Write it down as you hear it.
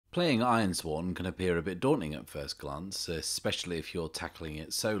Playing Ironsworn can appear a bit daunting at first glance, especially if you're tackling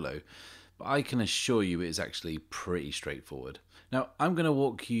it solo, but I can assure you it is actually pretty straightforward. Now, I'm going to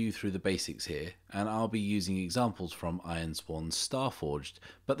walk you through the basics here, and I'll be using examples from Ironsworn's Starforged,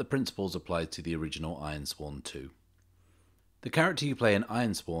 but the principles apply to the original Ironsworn too. The character you play in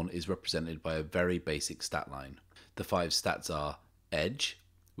Ironsworn is represented by a very basic stat line. The 5 stats are Edge,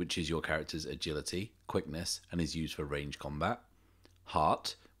 which is your character's agility, quickness, and is used for range combat.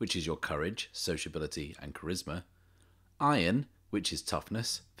 Heart, which is your courage, sociability, and charisma. Iron, which is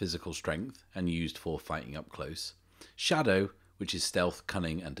toughness, physical strength, and used for fighting up close. Shadow, which is stealth,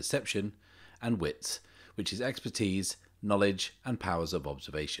 cunning, and deception. And Wits, which is expertise, knowledge, and powers of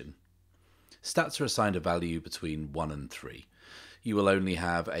observation. Stats are assigned a value between 1 and 3. You will only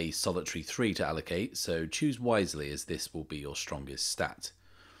have a solitary 3 to allocate, so choose wisely as this will be your strongest stat.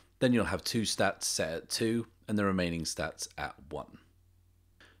 Then you'll have 2 stats set at 2 and the remaining stats at 1.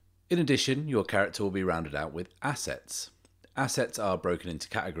 In addition, your character will be rounded out with assets. Assets are broken into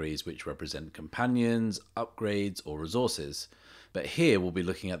categories which represent companions, upgrades, or resources, but here we'll be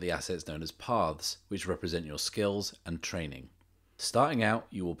looking at the assets known as paths, which represent your skills and training. Starting out,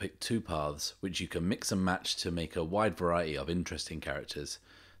 you will pick 2 paths, which you can mix and match to make a wide variety of interesting characters.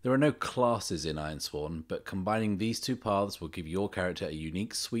 There are no classes in Ironsworn, but combining these 2 paths will give your character a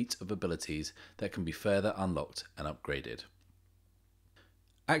unique suite of abilities that can be further unlocked and upgraded.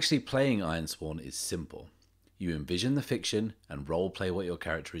 Actually playing Ironsworn is simple. You envision the fiction and roleplay what your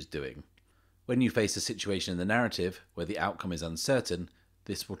character is doing. When you face a situation in the narrative where the outcome is uncertain,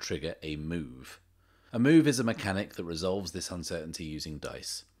 this will trigger a move. A move is a mechanic that resolves this uncertainty using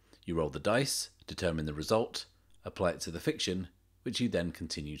dice. You roll the dice, determine the result, apply it to the fiction, which you then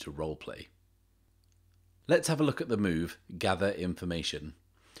continue to roleplay. Let's have a look at the move, Gather Information.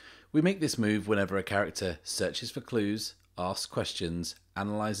 We make this move whenever a character searches for clues, asks questions,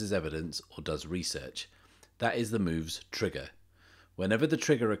 analyzes evidence, or does research. That is the move's trigger. Whenever the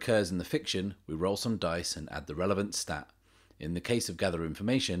trigger occurs in the fiction, we roll some dice and add the relevant stat. In the case of Gather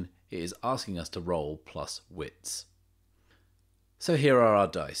Information, it is asking us to roll plus Wits. So here are our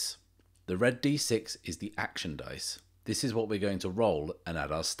dice. The red d6 is the action dice. This is what we're going to roll and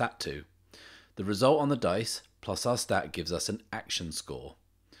add our stat to. The result on the dice plus our stat gives us an action score.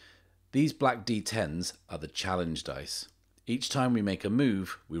 These black d10s are the challenge dice. Each time we make a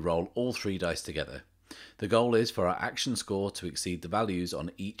move, we roll all 3 dice together. The goal is for our action score to exceed the values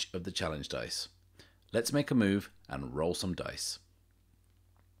on each of the challenge dice. Let's make a move and roll some dice.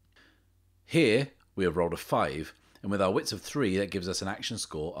 Here we have rolled a 5, and with our wits of 3 that gives us an action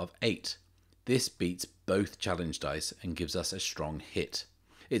score of 8. This beats both challenge dice and gives us a strong hit.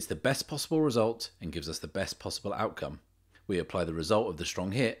 It's the best possible result and gives us the best possible outcome. We apply the result of the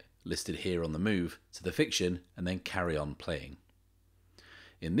strong hit, listed here on the move, to the fiction and then carry on playing.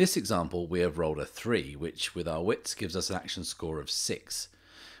 In this example we have rolled a 3, which with our wits gives us an action score of 6,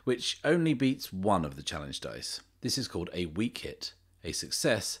 which only beats 1 of the challenge dice. This is called a weak hit, a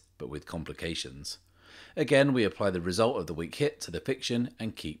success but with complications. Again we apply the result of the weak hit to the fiction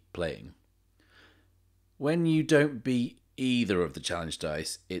and keep playing. When you don't beat either of the challenge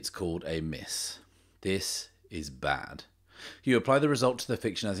dice, it's called a miss. This is bad. You apply the result to the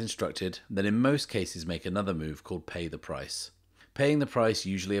fiction as instructed, then in most cases make another move called Pay the Price. Paying the price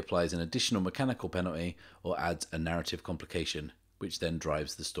usually applies an additional mechanical penalty or adds a narrative complication, which then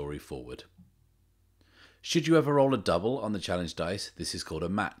drives the story forward. Should you ever roll a double on the challenge dice, this is called a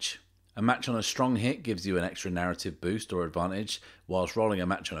match. A match on a strong hit gives you an extra narrative boost or advantage, whilst rolling a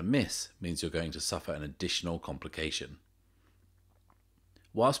match on a miss means you're going to suffer an additional complication.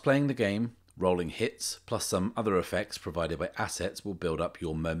 Whilst playing the game, rolling hits plus some other effects provided by assets will build up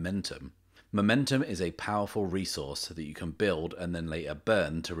your momentum. Momentum is a powerful resource that you can build and then later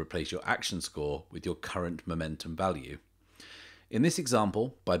burn to replace your action score with your current momentum value. In this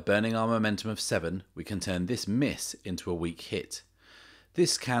example, by burning our momentum of 7, we can turn this miss into a weak hit.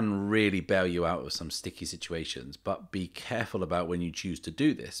 This can really bail you out of some sticky situations, but be careful about when you choose to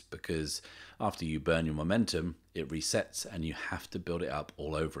do this, because after you burn your momentum, it resets and you have to build it up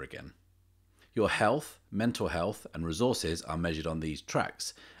all over again. Your health, mental health, and resources are measured on these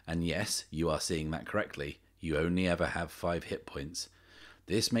tracks, and yes, you are seeing that correctly. You only ever have 5 hit points.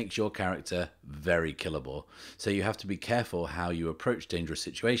 This makes your character very killable, so you have to be careful how you approach dangerous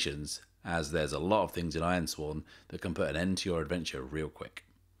situations, as there's a lot of things in Ironsworn that can put an end to your adventure real quick.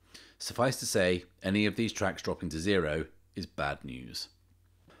 Suffice to say, any of these tracks dropping to 0 is bad news.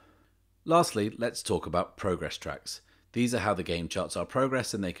 Lastly, let's talk about progress tracks. These are how the game charts our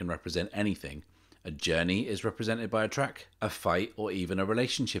progress, and they can represent anything. A journey is represented by a track, a fight or even a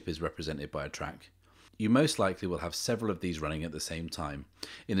relationship is represented by a track. you most likely will have several of these running at the same time,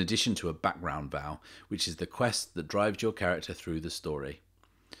 in addition to a background vow, which is the quest that drives your character through the story.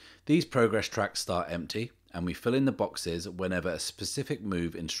 These progress tracks start empty, and we fill in the boxes whenever a specific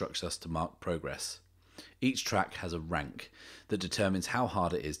move instructs us to mark progress. Each track has a rank that determines how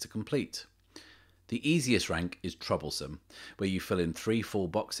hard it is to complete. The easiest rank is Troublesome, where you fill in 3 full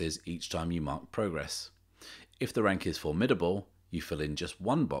boxes each time you mark progress. If the rank is Formidable, you fill in just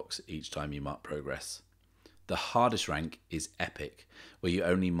 1 box each time you mark progress. The hardest rank is Epic, where you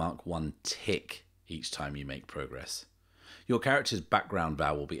only mark 1 tick each time you make progress. Your character's background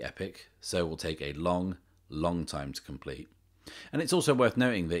vow will be epic, so will take a long time to complete. And it's also worth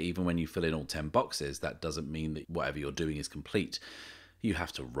noting that even when you fill in all 10 boxes, that doesn't mean that whatever you're doing is complete. You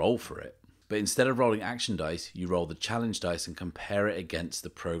have to roll for it. But instead of rolling action dice, you roll the challenge dice and compare it against the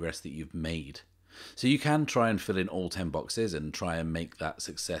progress that you've made. So you can try and fill in all 10 boxes and try and make that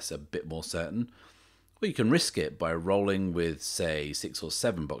success a bit more certain. Or you can risk it by rolling with, say, 6 or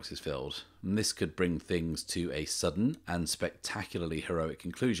 7 boxes filled. And this could bring things to a sudden and spectacularly heroic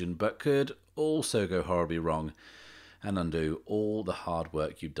conclusion, but could also go horribly wrong and undo all the hard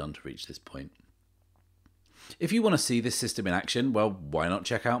work you've done to reach this point. If you want to see this system in action, well, why not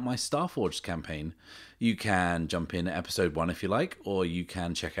check out my Starforged campaign? You can jump in at episode 1 if you like, or you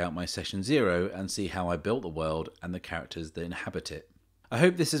can check out my session 0 and see how I built the world and the characters that inhabit it. I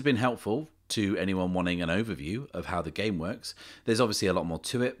hope this has been helpful to anyone wanting an overview of how the game works. There's obviously a lot more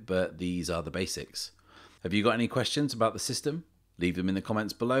to it, but these are the basics. Have you got any questions about the system? Leave them in the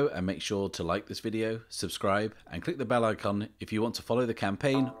comments below, and make sure to like this video, subscribe, and click the bell icon if you want to follow the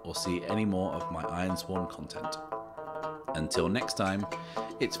campaign or see any more of my Ironsworn content. Until next time,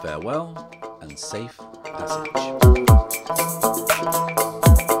 it's farewell and safe passage.